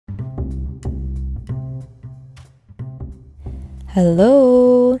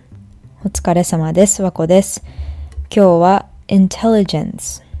Hello! お疲れ様です。わこです。今日は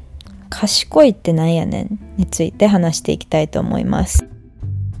Intelligence 賢いってなんやねんについて話していきたいと思います。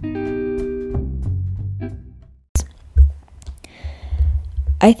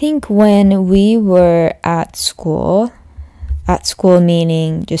I think when we were at school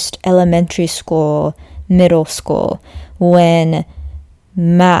meaning just elementary school, middle school, when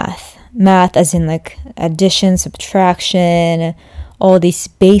math as in like addition, subtraction, all these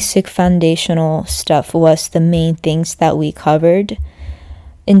basic foundational stuff was the main things that we covered.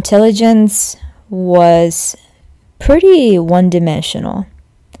 Intelligence was pretty one-dimensional.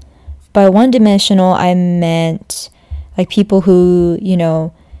 By one-dimensional, I meant like people who,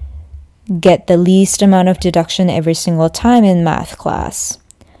 get the least amount of deduction every single time in math class.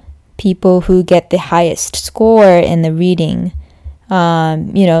 People who get the highest score in the reading.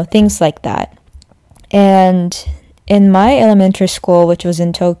 Things like that. And in my elementary school, which was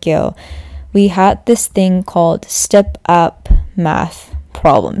in Tokyo, we had this thing called step up math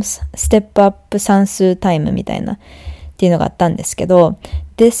problems. Step up 算数タイムみたいなっていうのがあったんですけど、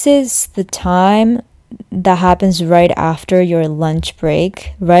this is the time that happens right after your lunch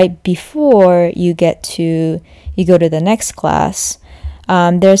break, right before you go to the next class.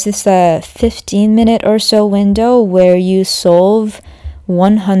 There's this 15-minute or so window where you solve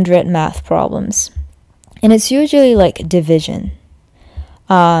 100 math problems. And it's usually like division.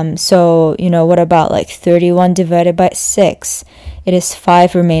 So, what about like 31 divided by 6? It is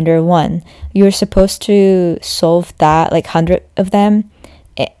 5 remainder 1. You're supposed to solve that, like 100 of them,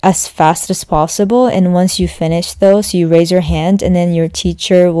 as fast as possible. And once you finish those, you raise your hand and then your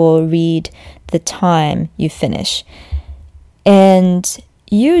teacher will read the time you finish. And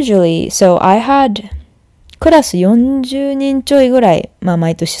usually, so I had クラス40人ちょいぐらい、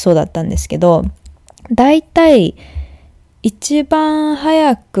毎年そうだったんですけど、だいたい一番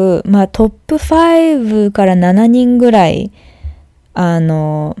早く、トップ5から7人ぐらい、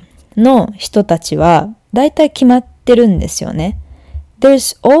の人たちは、だいたい決まってるんですよね。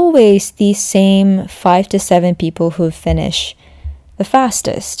There's always these same 5 to 7 people who finish the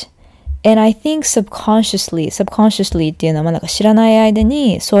fastest.And I think subconsciously っていうのはなんか知らない間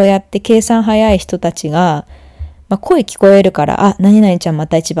にそうやって計算早い人たちが、声聞こえるから、何々ちゃんま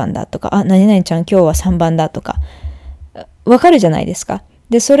た1番だとか、何々ちゃん今日は3番だとか、わかるじゃないですか。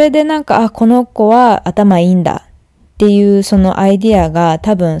で、それでなんか、この子は頭いいんだっていうそのアイディアが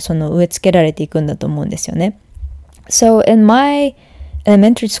多分その植え付けられていくんだと思うんですよね。So in my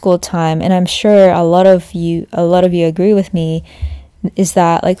elementary school time, and I'm sure a lot of you agree with me,is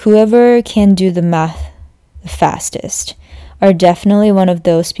that like whoever can do the math the fastest are definitely one of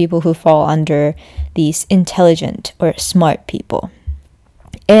those people who fall under these intelligent or smart people.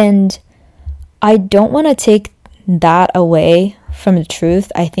 And I don't want to take that away from the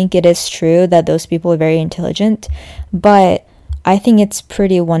truth. I think it is true that those people are very intelligent, but I think it's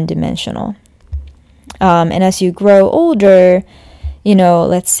pretty one-dimensional. And as you grow older,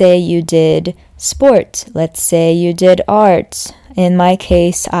 let's say you did sport, let's say you did art.In my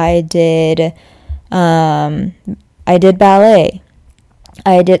case, I did ballet.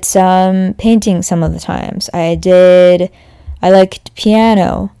 I did some painting some of the times. I liked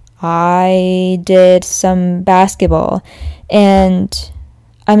piano. I did some basketball. And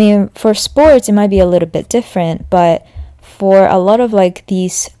I mean, for sports, it might be a little bit different, but for a lot of like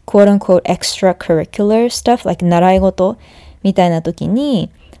these quote unquote extracurricular stuff, like 習い事みたいな時に、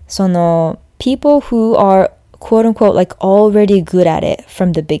その people who are quote unquote like already good at it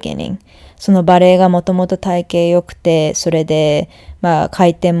from the beginning. そのバレエがもともと体型良くて、それで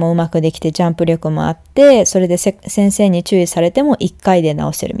回転もうまくできてジャンプ力もあって、それで先生に注意されても1回で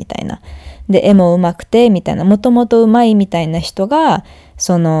直せるみたいな。で、絵もうまくてみたいな、もともとうまいみたいな人が、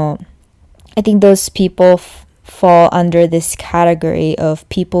I think those people fall under this category of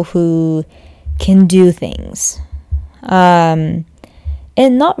people who can do things. And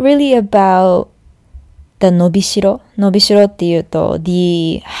not really about the 伸びしろっていうと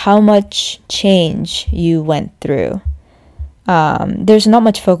how much change you went through. There's not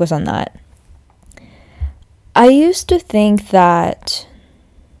much focus on that. I used to think that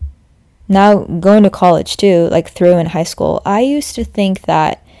now going to college too, like through in high school, I used to think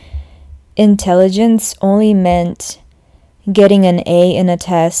that intelligence only meant getting an A in a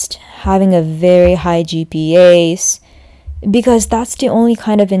test, having a very high GPAs, because that's the only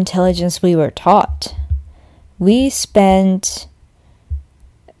kind of intelligence we were taught.We spent,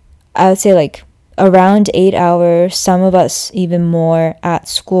 I would say like around 8 hours, some of us even more, at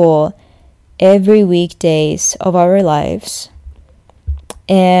school every weekdays of our lives.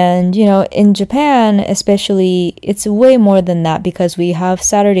 And, in Japan, especially, it's way more than that because we have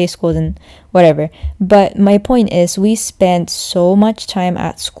Saturday schools and whatever. But my point is, we spend so much time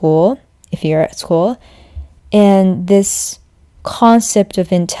at school, if you're at school, and this concept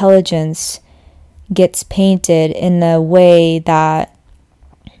of intelligence gets painted in a way that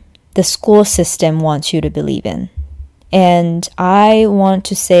the school system wants you to believe in. And I want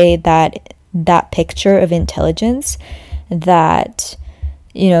to say that that picture of intelligence that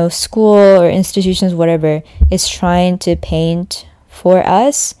school or institutions, whatever, is trying to paint for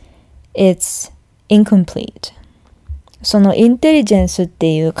us, it's incomplete. そのインテリジェンスっ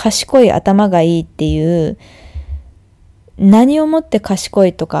ていう賢い頭がいいっていう何をもって賢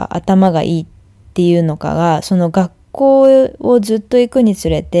いとか頭がいいっていうのかがその学校をずっと行くにつ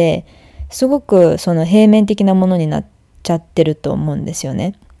れてすごくその平面的なものになっちゃってると思うんですよ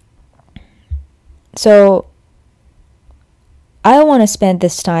ね。So I want to spend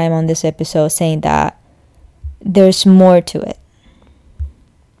this time on this episode saying that there's more to it.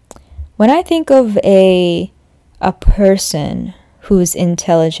 When I think of a person who's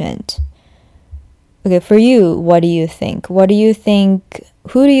intelligent, okay, for you, what do you think? Who do you think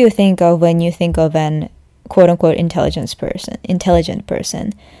of when you think of an quote-unquote intelligent person?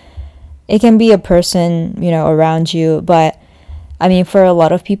 It can be a person, around you, but I mean, for a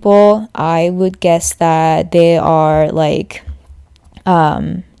lot of people, I would guess that they are like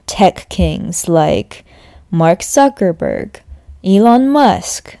tech kings like Mark Zuckerberg, Elon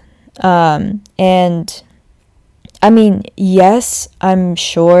Musk, and I mean, yes, I'm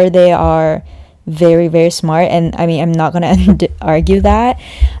sure they are very, very smart, and I mean, I'm not gonna argue that.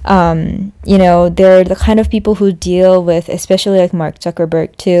 They're the kind of people who deal with, especially like Mark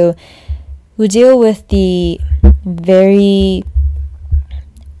Zuckerberg too, who deal with the very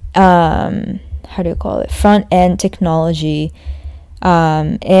front end technology.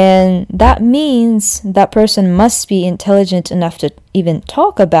 And that means that person must be intelligent enough to even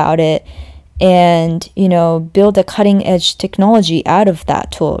talk about it and, build a cutting edge technology out of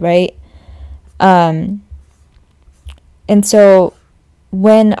that tool, right? And so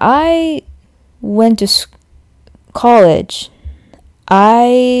when I went to college,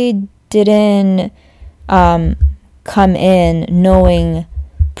 I didn't come in knowing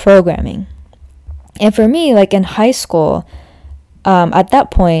programming. And for me, like in high school, at that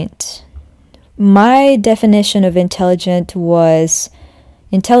point, my definition of intelligence was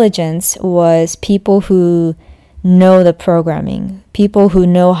people who know the programming, people who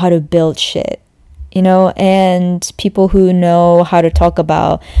know how to build shit, and people who know how to talk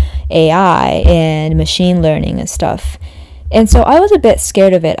about AI and machine learning and stuff. And so I was a bit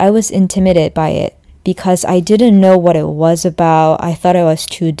scared of it. I was intimidated by it because I didn't know what it was about. I thought I was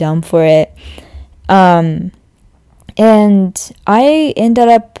too dumb for it. And I ended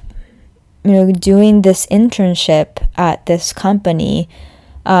up, doing this internship at this company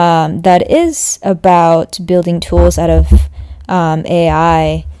that is about building tools out of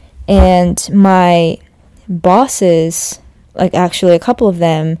AI. And my bosses, like actually a couple of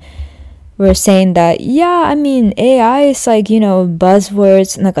them, were saying that, yeah, I mean, AI is like,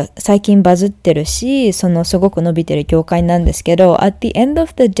 buzzwords, なんか最近バズってるし、すごく伸びてる業界なんですけど、at the end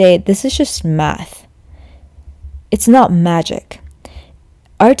of the day, this is just math. It's not magic.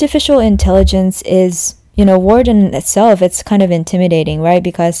 Artificial intelligence is, word in itself, it's kind of intimidating, right?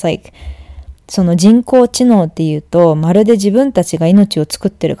 Because like, その人工知能っていうと、まるで自分たちが命を作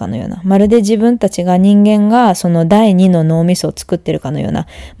ってるかのような、まるで自分たちが人間がその第二の脳みそを作ってるかのような、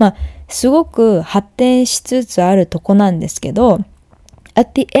すごく発展しつつあるとこなんですけど、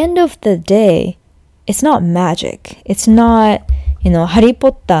at the end of the day, it's not magic. It's not, ハリーポ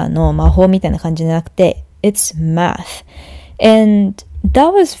ッターの魔法みたいな感じじゃなくて、it's math. And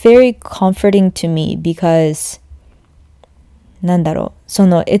that was very comforting to me because,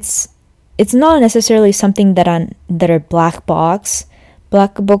 it's not necessarily something that are black box.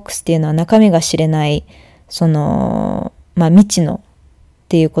 Black box っていうのは中身が知れない、未知のっ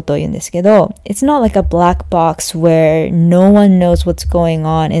ていうことを言うんですけど、it's not like a black box where no one knows what's going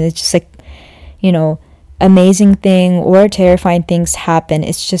on and it's just like, amazing thing or terrifying things happen.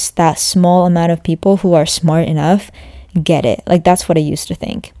 It's just that small amount of people who are smart enough get it. Like that's what I used to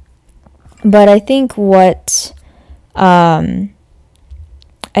think. But I think what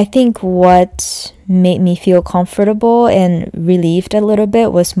made me feel comfortable and relieved a little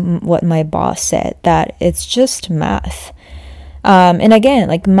bit was what my boss said, that it's just math. And again,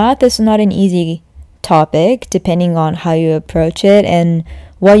 like math is not an easy topic depending on how you approach it and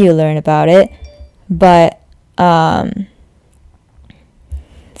what you learn about it. But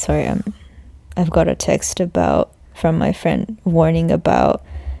sorry, I've got a text about from my friend warning about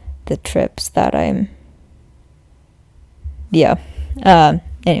the trips that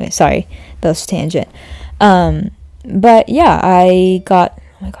anyway, sorry, that was a tangent. But yeah, I got,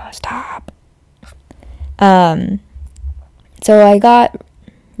 oh my god, stop. So I got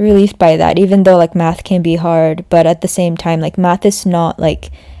relieved by that, even though like math can be hard, but at the same time, like math is not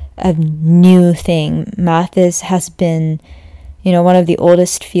like a new thing. Math has been, one of the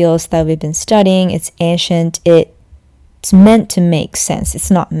oldest fields that we've been studying. It's ancient. It's meant to make sense.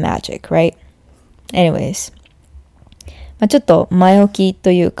 It's not magic, right? Anyways. ちょっと前置き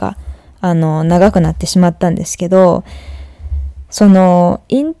というか、長くなってしまったんですけど、その、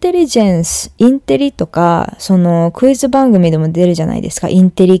インテリとか、その、クイズ番組でも出るじゃないですか。イン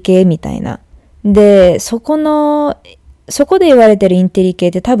テリ系みたいな。で、そこで言われてるインテリ系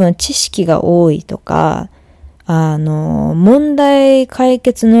って多分知識が多いとか、問題解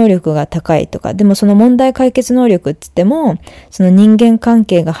決能力が高いとか、でもその問題解決能力って言っても、その人間関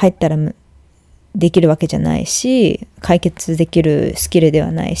係が入ったらできるわけじゃないし、解決できるスキルで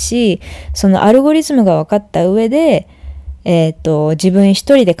はないし、そのアルゴリズムが分かった上で、自分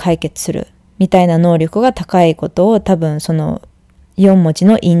一人で解決するみたいな能力が高いことを多分その4文字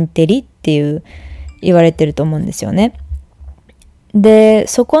のインテリっていう言われてると思うんですよね。で、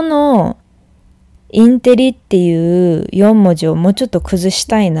そこのインテリっていう4文字をもうちょっと崩し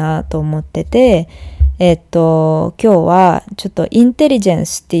たいなと思ってて、今日はちょっとインテリジェン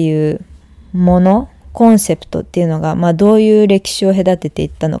スっていうもの、コンセプトっていうのが、どういう歴史を隔ててい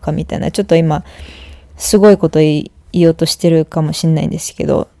ったのかみたいな、ちょっと今、すごいこと言おうとしてるかもしれないんですけ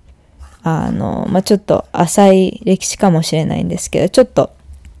ど、ちょっと浅い歴史かもしれないんですけど、ちょっと、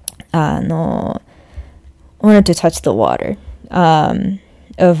wanted to touch the water,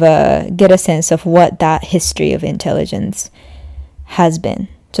 get a sense of what that history of intelligence has been.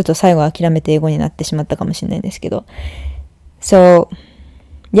 ちょっと最後諦めて英語になってしまったかもしれないんですけど。So,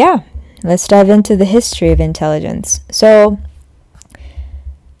 yeah.Let's dive into the history of intelligence. So,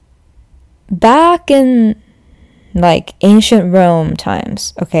 back in like ancient Rome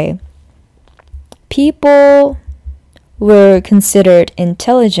times, okay, people were considered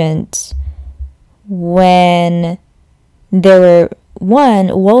intelligent when they were, one,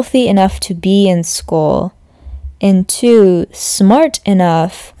 wealthy enough to be in school, and two, smart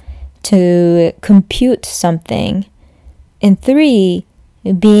enough to compute something, and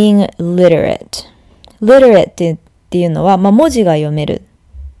three,being literate. literate っていうのは、文字が読める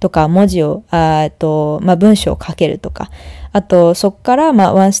とか、文字を、文章を書けるとか、あと、そこから、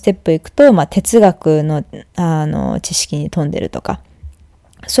ワンステップいくと、哲学の、知識に富んでるとか、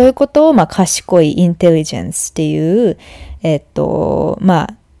そういうことを、賢いインテリジェンスっていう、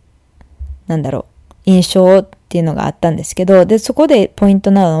印象っていうのがあったんですけど、で、そこでポイン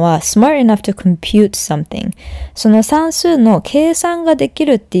トなのは smart enough to compute something。その算数の計算ができ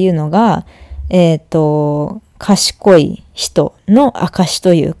るっていうのが、賢い人の証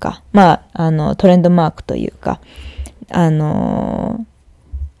というか、トレンドマークというか、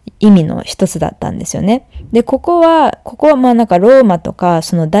意味の一つだったんですよね。で、ここはローマとか、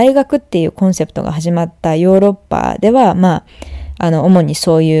その大学っていうコンセプトが始まったヨーロッパでは、主に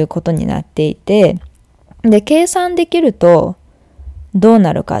そういうことになっていて、で、計算できるとどう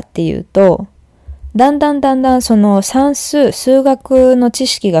なるかっていうと、だんだんその数学の知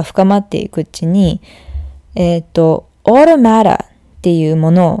識が深まっていくうちに、オートマタっていう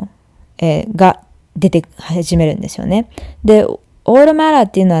ものが出て始めるんですよね。で、オートマタ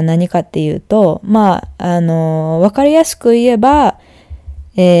っていうのは何かっていうと、わかりやすく言えば、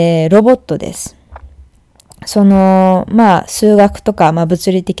ロボットです。その、数学とか、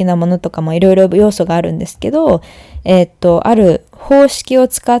物理的なものとかもいろいろ要素があるんですけど、ある方式を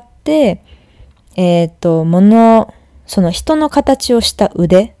使って、その人の形をした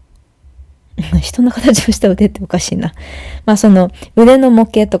腕人の形をした腕っておかしいな。その腕の模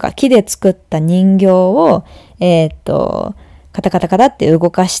型とか木で作った人形を、カタカタカタって動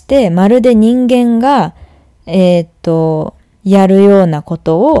かして、まるで人間が、やるようなこ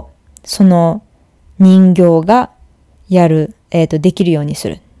とを、その人形がやる、できるようにす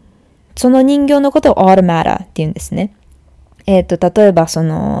る。その人形のことをオートマタって言うんですね。例えばそ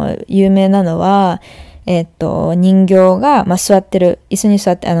の有名なのは、人形が、椅子に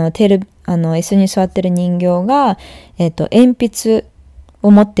座って、椅子に座ってる人形が、鉛筆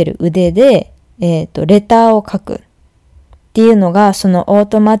を持ってる腕で、レターを書くっていうのが、そのオー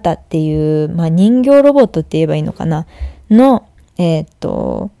トマタっていう、人形ロボットって言えばいいのかなの、結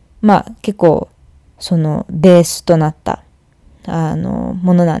構、そのベースとなった、も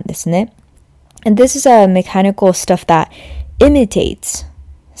のなんですね。And this is a mechanical stuff that imitates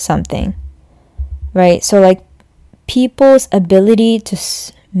something, right? So like people's ability to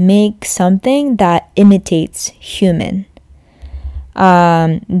make something that imitates human.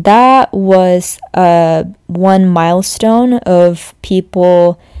 That was one milestone of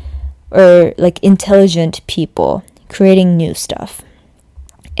people or like intelligent people creating new stuff.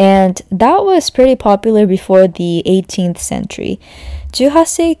 And that was pretty popular before the 18th century. 18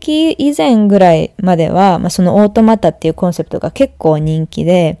世紀以前ぐらいまでは、そのオートマタっていうコンセプトが結構人気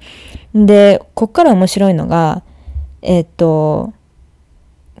で、で、こっから面白いのが、こ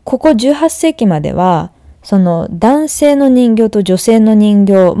こ18世紀までは、その男性の人形と女性の人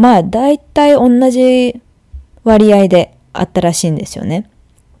形、大体同じ割合であったらしいんですよね。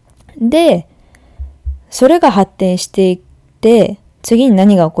で、それが発展していって、次に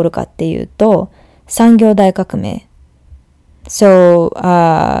何が起こるかっていうと、産業大革命。So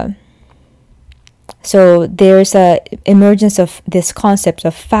there's a emergence of this concept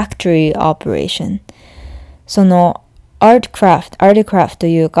of factory operation. そのアートクラフトと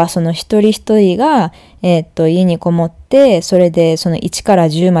いうか、その一人一人が、家にこもって、それでその1から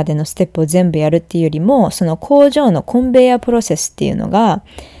10までのステップを全部やるっていうよりも、その工場のコンベイヤープロセスっていうのが、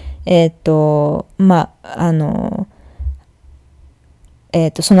そ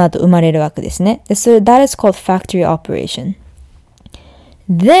の後生まれるわけですね。で、that is called factory operation.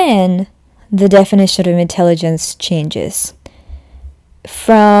 Then, the definition of intelligence changes.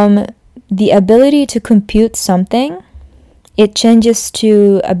 From the ability to compute something, it changes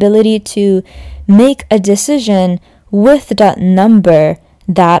to ability to make a decision with that number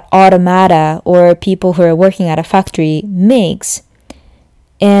that automata or people who are working at a factory makes.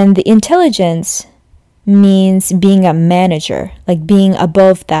 And the intelligence means being a manager, like being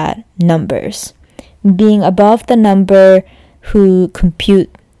above that numbers. Being above the number who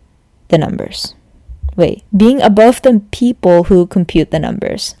compute the numbers. Being above the people who compute the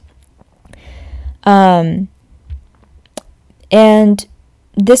numbers. And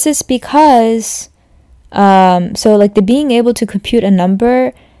this is because, so like the being able to compute a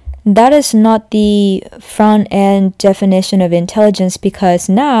number, that is not the front end definition of intelligence, because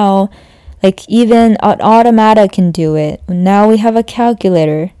now, like even an automata can do it. Now we have a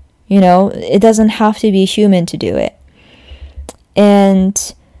calculator, it doesn't have to be human to do it. And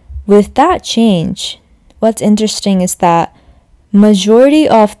with that change, what's interesting is that majority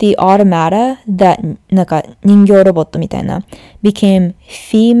of the automata that なんか人形ロボットみたいな became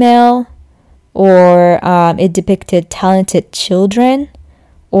female, or it depicted talented children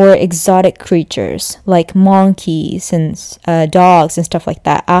or exotic creatures like monkeys and dogs and stuff like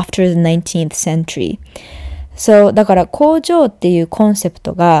that after the 19th century. So だから工場っていうコンセプ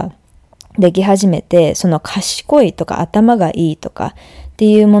トができ始めて、その賢いとか頭がいいとかって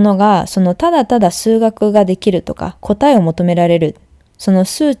いうものが、そのただただ数学ができるとか答えを求められる、その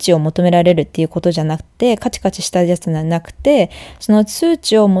数値を求められるっていうことじゃなくて、カチカチしたやつじゃなくて、その数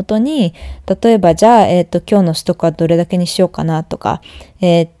値をもとに、例えばじゃあ、今日のストックはどれだけにしようかなとか、じ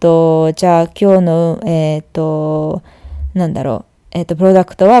ゃあ今日のなんだろう、プロダ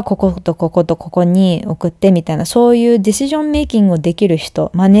クトはこことこことここに送ってみたいな、そういうディシジョンメイキングをできる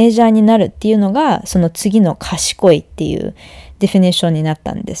人、マネージャーになるっていうのが、その次の賢いっていうディフィニッションになっ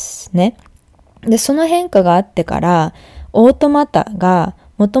たんですね。で、その変化があってから、オートマタが、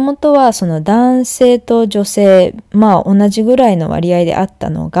もともとはその男性と女性、同じぐらいの割合であった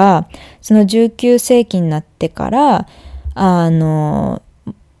のが、その19世紀になってから、メ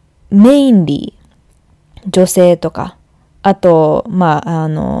インリー、女性とか、あと、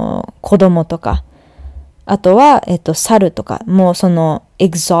子供とか、あとは、猿とか、もうその、エ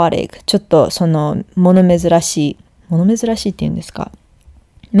グゾティック、ちょっとその、物珍しいって言うんですか。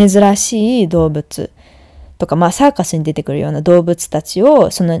珍しい動物とか、サーカスに出てくるような動物たち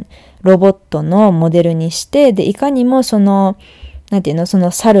を、その、ロボットのモデルにして、で、いかにもその、その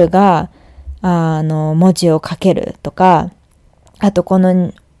猿が、文字を書けるとか、あとこ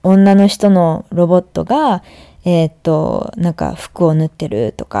の女の人のロボットが、なんか服を縫って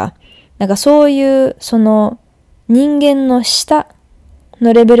るとか、なんかそういう、その人間の下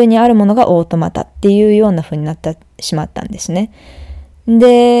のレベルにあるものがオートマタっていうような風になってしまったんですね。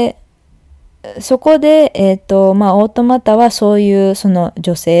で、そこで、オートマタはそういうその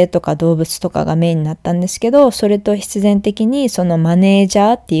女性とか動物とかがメインになったんですけど、それと必然的にそのマネージ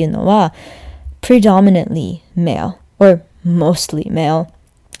ャーっていうのは predominantly male or mostly male。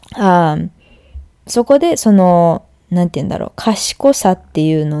そこでその、賢さって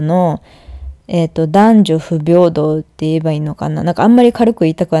いうのの、男女不平等って言えばいいのかな。なんかあんまり軽く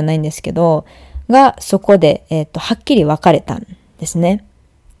言いたくはないんですけど、がそこで、はっきり分かれたんですね。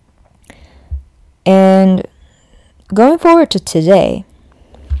And going forward to today,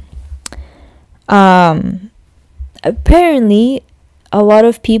 apparently a lot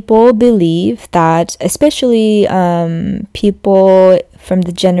of people believe that, especially people from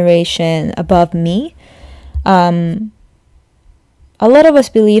the generation above me, a lot of us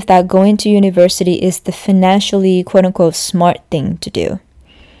believe that going to university is the financially quote-unquote smart thing to do.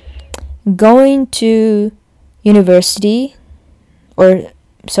 Going to university or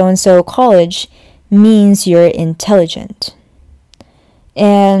so-and-so college means you're intelligent.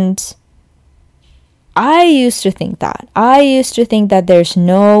 And I used to think that. I used to think that there's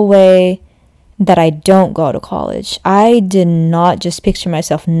no way that I don't go to college. I did not just picture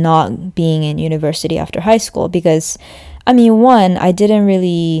myself not being in university after high school because, I mean, one, I didn't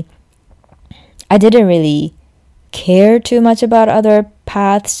really care too much about other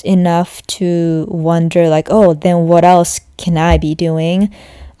paths enough to wonder like, oh, then what else can I be doing?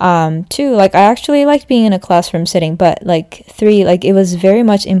 Two, like I actually liked being in a classroom setting, but like three, like it was very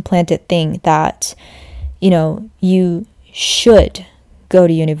much implanted thing that, you know, you should go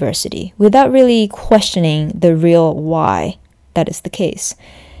to university without really questioning the real why that is the case.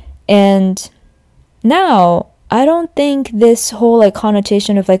 And now I don't think this whole like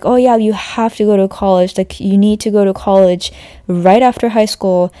connotation of like, oh yeah, you have to go to college, like you need to go to college right after high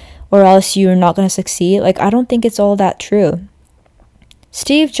school or else you're not going to succeed. Like I don't think it's all that true.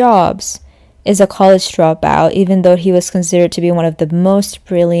 Steve Jobs is a college dropout, even though he was considered to be one of the most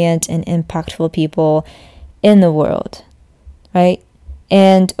brilliant and impactful people in the world, right?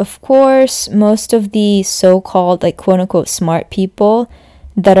 And of course, most of the so-called like quote-unquote smart people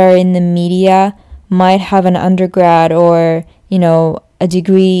that are in the media might have an undergrad or, you know, a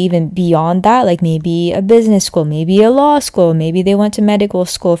degree even beyond that, like maybe a business school, maybe a law school, maybe they went to medical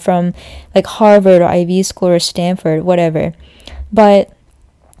school from like Harvard or Ivy School or Stanford, whatever. But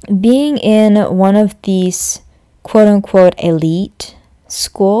being in one of these quote-unquote elite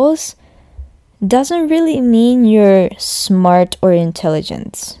schools doesn't really mean you're smart or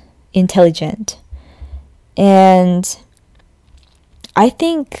intelligent. And I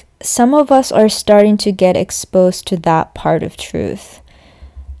think some of us are starting to get exposed to that part of truth.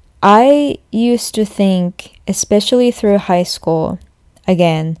 I used to think, especially through high school,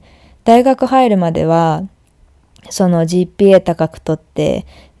 again, 大学入るまではその GPA 高く取って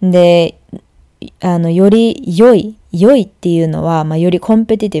でより良いっていうのは、よりコン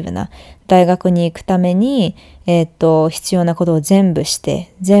ペティティブな大学に行くために、必要なことを全部し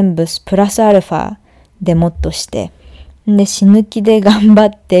て全部プラスアルファでもっとしてで死ぬ気で頑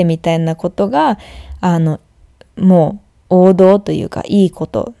張ってみたいなことがもう王道というかいいこ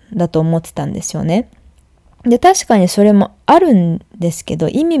とだと思ってたんですよね。で確かにそれもあるんですけど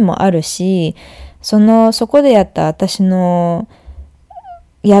意味もあるしそこでやった私の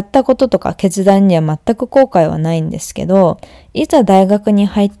やったこととか決断には全く後悔はないんですけどいざ大学に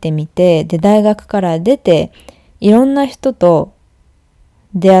入ってみてで大学から出ていろんな人と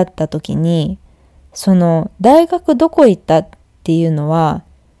出会った時にその大学どこ行ったっていうのは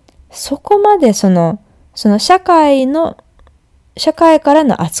そこまでその社会から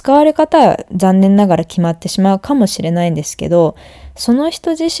の扱われ方は残念ながら決まってしまうかもしれないんですけどその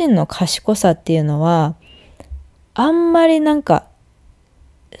人自身の賢さっていうのはあんまりなんか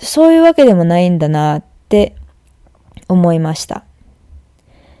そういうわけでもないんだなって思いました。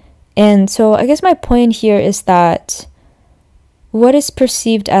And so I guess my point here is that what is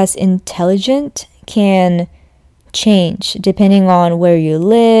perceived as intelligent can change depending on where you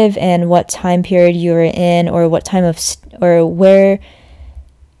live and what time period you're in or what time of or where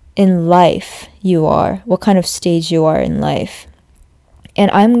in life you are, what kind of stage you are in life.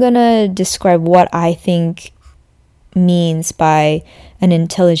 And I'm gonna describe what I think means by an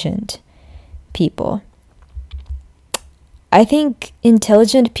intelligent people. I think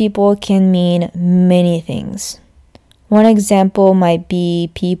intelligent people can mean many things. One example might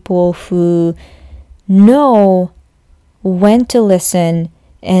be people who know when to listen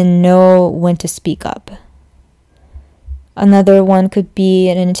and know when to speak up. Another one could be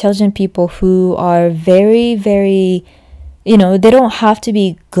an intelligent people who are very, very, they don't have to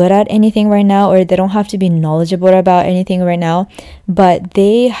be good at anything right now or they don't have to be knowledgeable about anything right now, but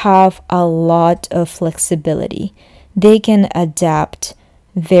they have a lot of flexibility. They can adapt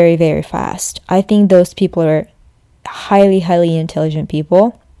very, very fast. I think those people are highly, highly intelligent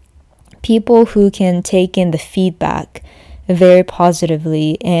people. People who can take in the feedback very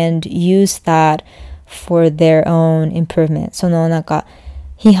positively and use that for their own improvement.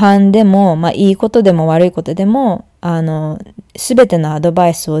 批判でも、いいことでも悪いことでも、すべてのアドバ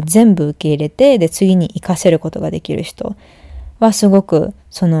イスを全部受け入れて、で、次に活かせることができる人はすごく、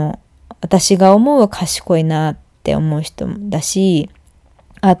私が思う賢いなって思う人だし、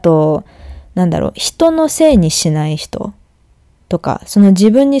あと、人のせいにしない人とか、その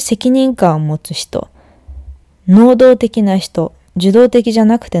自分に責任感を持つ人、能動的な人、受動的じゃ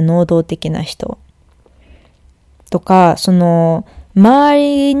なくて能動的な人とか、周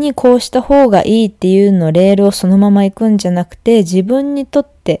りにこうした方がいいっていうのレールをそのまま行くんじゃなくて、自分にとっ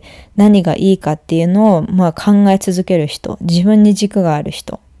て何がいいかっていうのを考え続ける人、自分に軸がある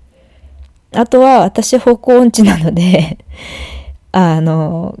人。あとは私方向音痴なので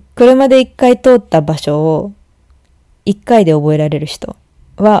車で一回通った場所を一回で覚えられる人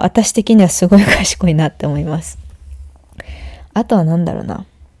は私的にはすごい賢いなって思います。あとは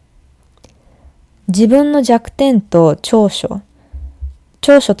自分の弱点と長所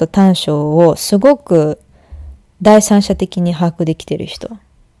と短所をすごく第三者的に把握できてる人。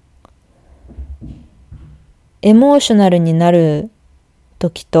エモーショナルになる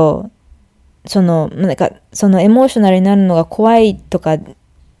時と、エモーショナルになるのが怖いとか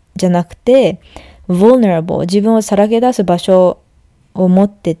じゃなくて、vulnerable、自分をさらけ出す場所を持っ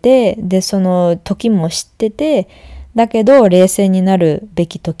てて、で、その時も知ってて、だけど冷静になるべ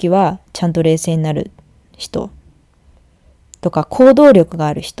き時はちゃんと冷静になる人とか、行動力が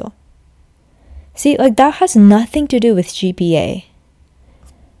ある人。See, like that has nothing to do with GPA.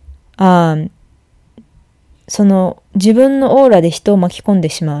 自分のオーラで人を巻き込んで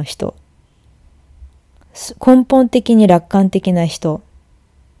しまう人。根本的に楽観的な人。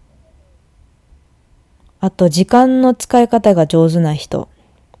あと、時間の使い方が上手な人。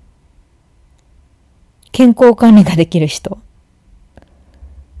健康管理ができる人。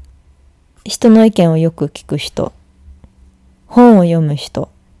人の意見をよく聞く人。本を読む人。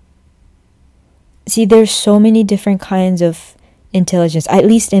See, there's so many different kinds of intelligence, at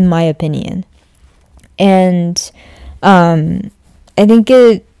least in my opinion. And I think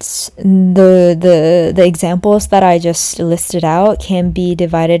it's the examples that I just listed out can be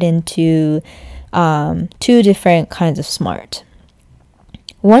divided into two different kinds of smart.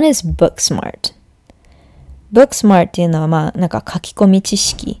 One is book smart. Book smart っていうのは書き込み知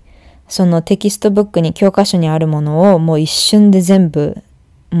識。そのテキストブックに教科書にあるものをもう一瞬で全部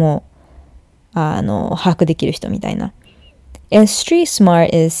把握できる人みたいな。And street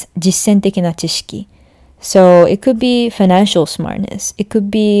smart is 実践的な知識。So it could be financial smartness. It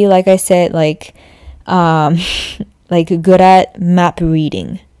could be, like I said, like good at map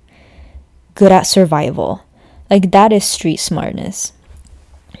reading, good at survival. Like that is street smartness.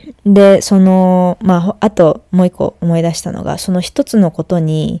 で、あともう一個思い出したのが、その一つのこと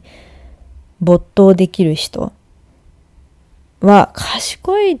に没頭できる人は、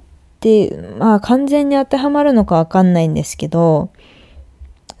賢いって、完全に当てはまるのかわかんないんですけど、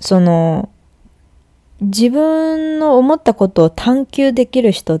自分の思ったことを探求でき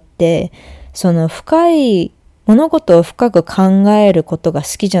る人って、物事を深く考えることが好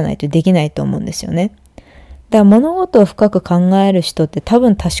きじゃないとできないと思うんですよね。だから物事を深く考える人って多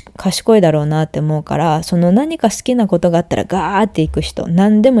分賢いだろうなって思うから、何か好きなことがあったらガーっていく人、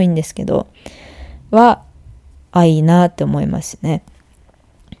何でもいいんですけど、いいなって思いますね。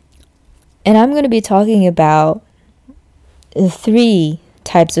And I'm going to be talking about 3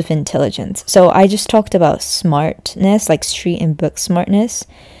 types of intelligence. So I just talked about smartness, like street and book smartness.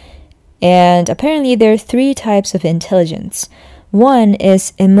 And apparently there are 3 types of intelligence. One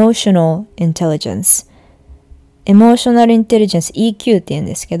is emotional intelligence. Emotional intelligence, EQ って言うん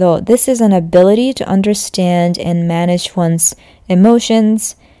ですけど、This is an ability to understand and manage one's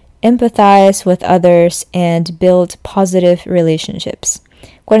emotions, empathize with others, and build positive relationships.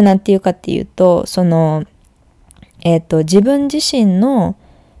 これなんていうかっていうと、自分自身の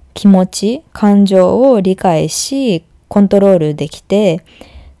気持ち、感情を理解し、コントロールできて、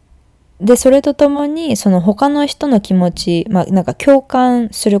で、それとともに、他の人の気持ち、共感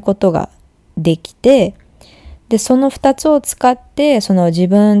することができて、で、その2つを使って、自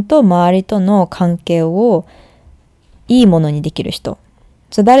分と周りとの関係をいいものにできる人。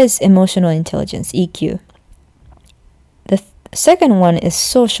So that is emotional intelligence, EQ. The second one is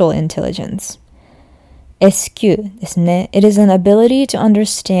social intelligence.SQ ですね。It is an ability to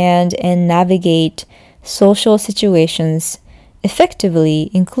understand and navigate social situations effectively,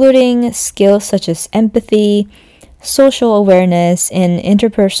 including skills such as empathy, social awareness, and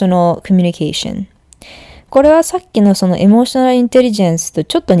interpersonal communication. これはさっきのエモーショナルインテリジェンスと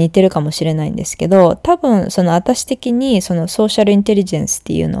ちょっと似てるかもしれないんですけど、多分私的にソーシャルインテリジェンスっ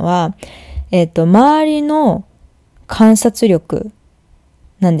ていうのは、周りの観察力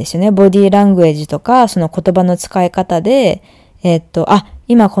なんですよね。ボディーラングエージとか、言葉の使い方で、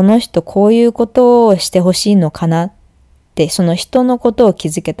今この人こういうことをしてほしいのかなって、人のことを気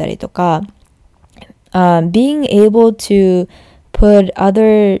づけたりとか、being able to put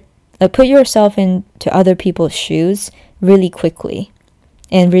other put yourself into other people's shoes really quickly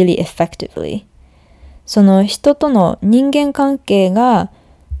and really effectively. その人との人間関係が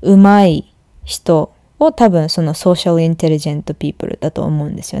うまい人を多分その social intelligent people だと思う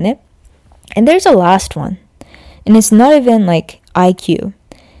んですよね。And there's a last one. And it's not even like IQ.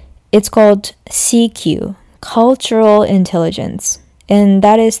 It's called CQ, cultural intelligence. And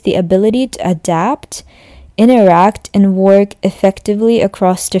that is the ability to adapt, interact, and work effectively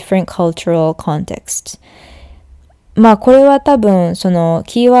across different cultural contexts. まあこれは多分その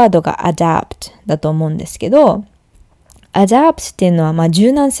キーワードが adapt だと思うんですけど、adapt っていうのはまあ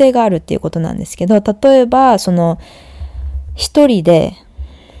柔軟性があるっていうことなんですけど、例えばその一人で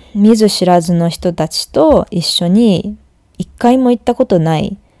見ず知らずの人たちと一緒に一回も行ったことな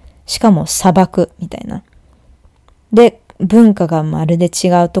い、しかも砂漠みたいな。で、文化がまるで違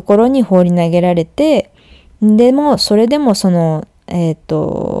うところに放り投げられて、でもそれでもその、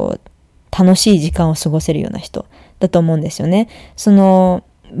楽しい時間を過ごせるような人だと思うんですよね。その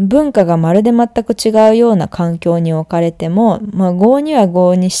文化がまるで全く違うような環境に置かれても、まあ郷には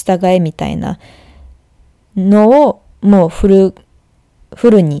郷に従えみたいなのをもうフル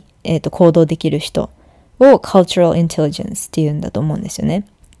に、行動できる人を cultural intelligence っていうんだと思うんですよね。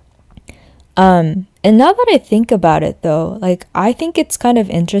And now that I think about it though, like I think it's kind of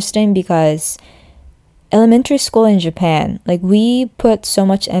interesting because elementary school in Japan, like we put so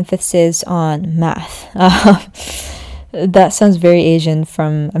much emphasis on math. That sounds very Asian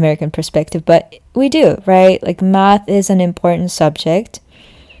from American perspective, but we do, right? Like math is an important subject.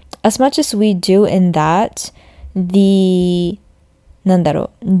 As much as we do in that, the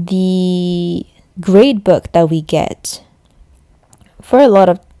grade book that we get for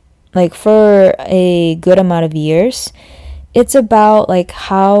a good amount of years, it's about like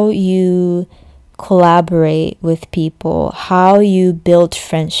how you collaborate with people, how you build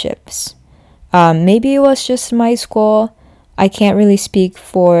friendships. Maybe it was just my school. I can't really speak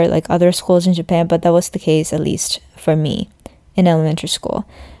for like other schools in Japan, but that was the case at least for me in elementary school.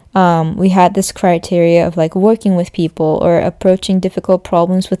 We had this criteria of like working with people or approaching difficult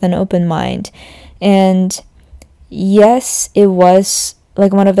problems with an open mind. And yes, it was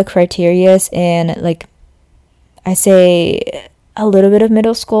like one of the criterias in like, I say a little bit of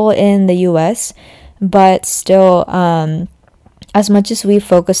middle school in the US, but still, as much as we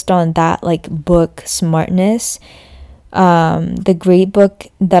focused on that like book smartness, the grade book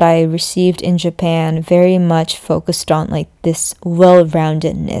that I received in Japan very much focused on like this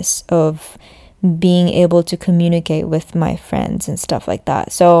well-roundedness of being able to communicate with my friends and stuff like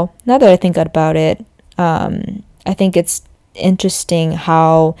that. So now that I think about it, I think it's interesting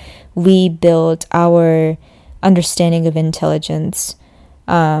how we build our understanding of intelligence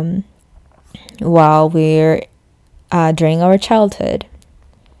while we're during our childhood.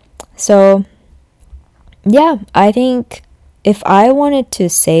 So yeah, I think if I wanted to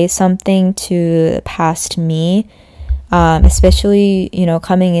say something to past me, especially,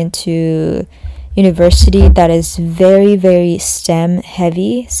 coming into university that is very, very STEM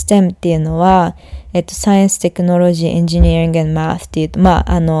heavy. STEM っていうのは、Science, Technology, Engineering and Math っていうと、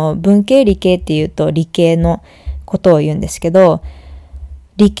文系理系っていうと理系のことを言うんですけど、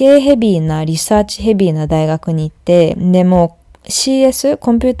理系ヘビーな、リサーチヘビーな大学に行って、でも CS、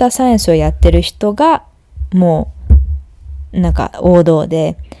コンピューターサイエンスをやってる人が、もう、なんか王道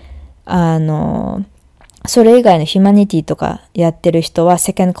で、それ以外のヒューマニティとかやってる人は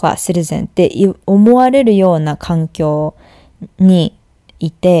セカンドクラスシティゼンって思われるような環境に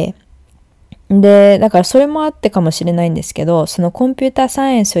いて、で、だからそれもあってかもしれないんですけど、そのコンピューター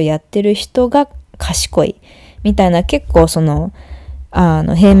サイエンスをやってる人が賢いみたいな結構その、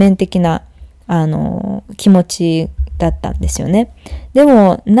平面的な、気持ちだったんですよね。で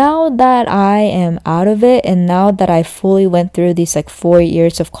も、now that I am out of it and now that I fully went through these like 4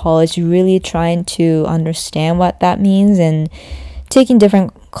 years of college really trying to understand what that means and taking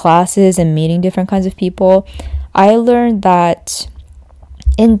different classes and meeting different kinds of people, I learned that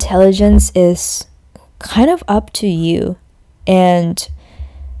intelligence is kind of up to you and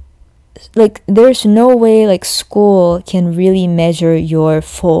like there's no way like school can really measure your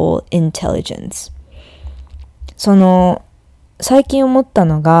full intelligence. その最近思った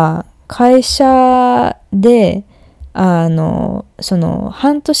のが会社でその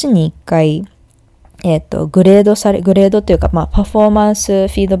半年に1回グレードというかパフォーマンス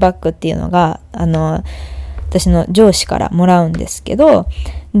フィードバックっていうのが私の上司からもらうんですけど、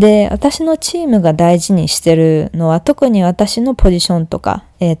で私のチームが大事にしてるのは特に私のポジションとか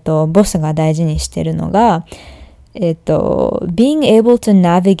ボスが大事にしてるのがbeing able to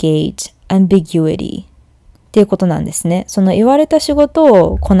navigate ambiguity っていうことなんですね。その言われた仕事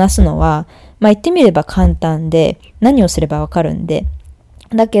をこなすのは、言ってみれば簡単で、何をすればわかるんで。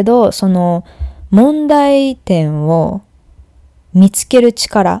だけど、その問題点を見つける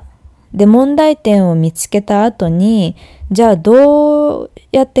力。で、問題点を見つけた後に、じゃあどう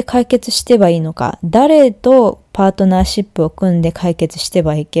やって解決してばいいのか。誰とパートナーシップを組んで解決して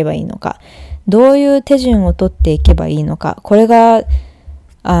いけばいいのか。どういう手順を取っていけばいいのか。これが、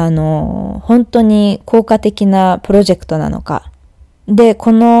本当に効果的なプロジェクトなのか。で、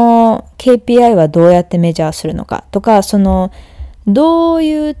この KPI はどうやってメジャーするのかとか、どう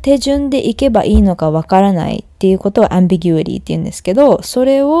いう手順でいけばいいのかわからないっていうことを ambiguity って言うんですけど、そ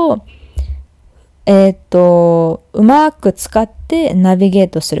れを、うまく使ってナビゲー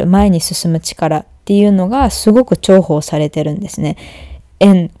トする、前に進む力っていうのがすごく重宝されてるんですね。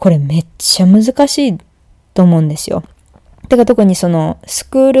これめっちゃ難しいと思うんですよ。てか特にス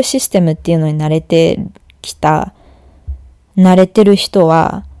クールシステムっていうのに慣れてる人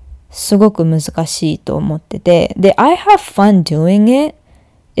はすごく難しいと思ってて。で、I have fun doing it.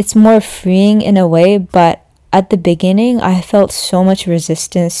 It's more freeing in a way, but at the beginning, I felt so much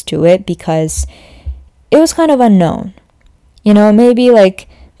resistance to it because it was kind of unknown. Maybe like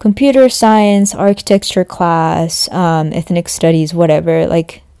computer science, architecture class, ethnic studies, whatever,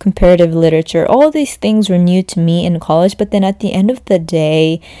 like comparative literature, all these things were new to me in college, but then at the end of the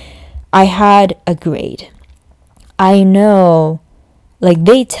day, I had a grade. I know, like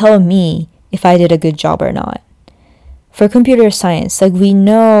they tell me if I did a good job or not. For computer science, like we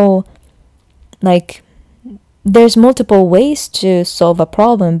know, like there's multiple ways to solve a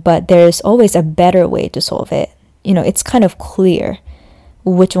problem, but there's always a better way to solve it. It's kind of clear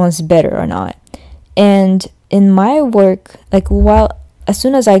which one's better or not. And in my work, as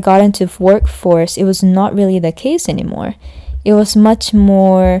soon as I got into workforce, it was not really the case anymore. It was much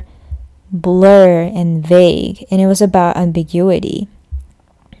more blur and vague, and it was about ambiguity.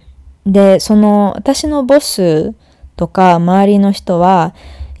 で、私のボスとか周りの人は、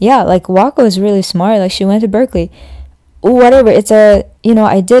yeah, like Wako is really smart, like she went to Berkeley. Whatever,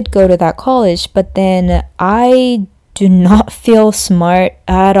 I did go to that college, but then I do not feel smart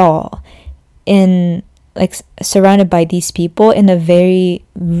at all in surrounded by these people in a very,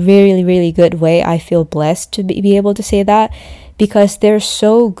 really, really good way. I feel blessed to be able to say that because they're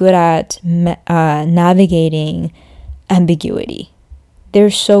so good at navigating ambiguity.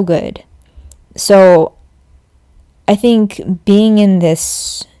 They're so good. So I think being in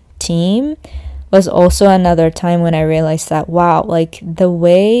this team was also another time when I realized that, wow, like the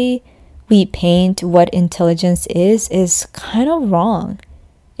way we paint what intelligence is kind of wrong.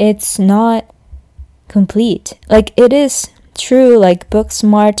 It's not complete. Like it is true, like book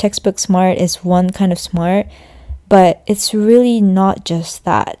smart, textbook smart is one kind of smart, but it's really not just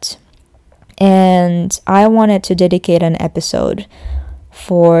that. And I wanted to dedicate an episode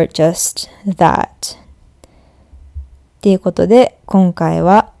for just that. っていうことで今回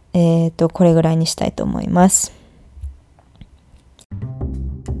はこれぐらいにしたいと思います。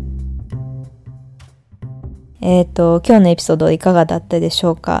今日のエピソードいかがだったでし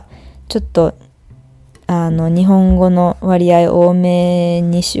ょうか。ちょっと日本語の割合多め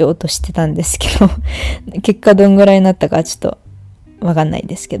にしようとしてたんですけど結果どんぐらいになったかちょっとわかんない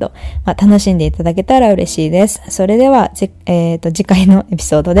ですけど、楽しんでいただけたら嬉しいです。それでは次回のエピ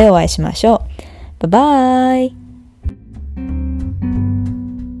ソードでお会いしましょう。バイバイ。